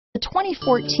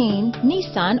2014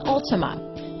 Nissan Altima.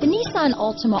 The Nissan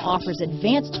Altima offers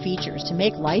advanced features to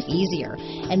make life easier,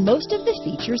 and most of the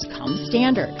features come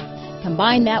standard.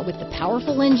 Combine that with the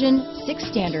powerful engine, 6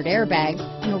 standard airbags,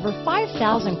 and over 5,000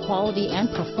 quality and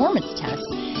performance tests,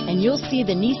 and you'll see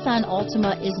the Nissan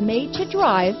Altima is made to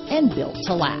drive and built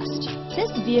to last. This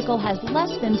vehicle has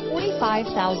less than 45,000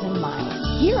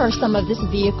 miles. Here are some of this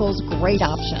vehicle's great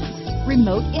options: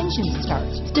 remote engine start,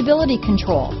 stability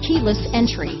control, keyless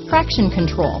entry, traction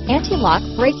control, anti-lock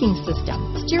braking system,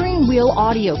 steering wheel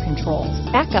audio controls,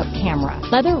 backup camera,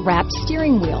 leather-wrapped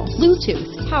steering wheel,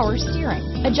 Bluetooth, power steering,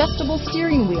 adjustable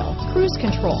steering wheel, cruise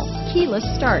control, keyless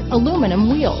start, aluminum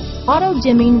wheels,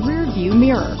 auto-dimming rear view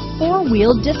mirror,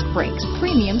 4-wheel disc brakes,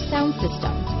 premium sound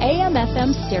system,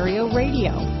 AM/FM stereo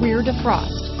radio, rear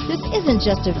defrost. This isn't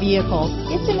just a vehicle,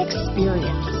 it's an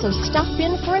experience. So stop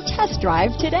in for a test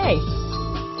drive today.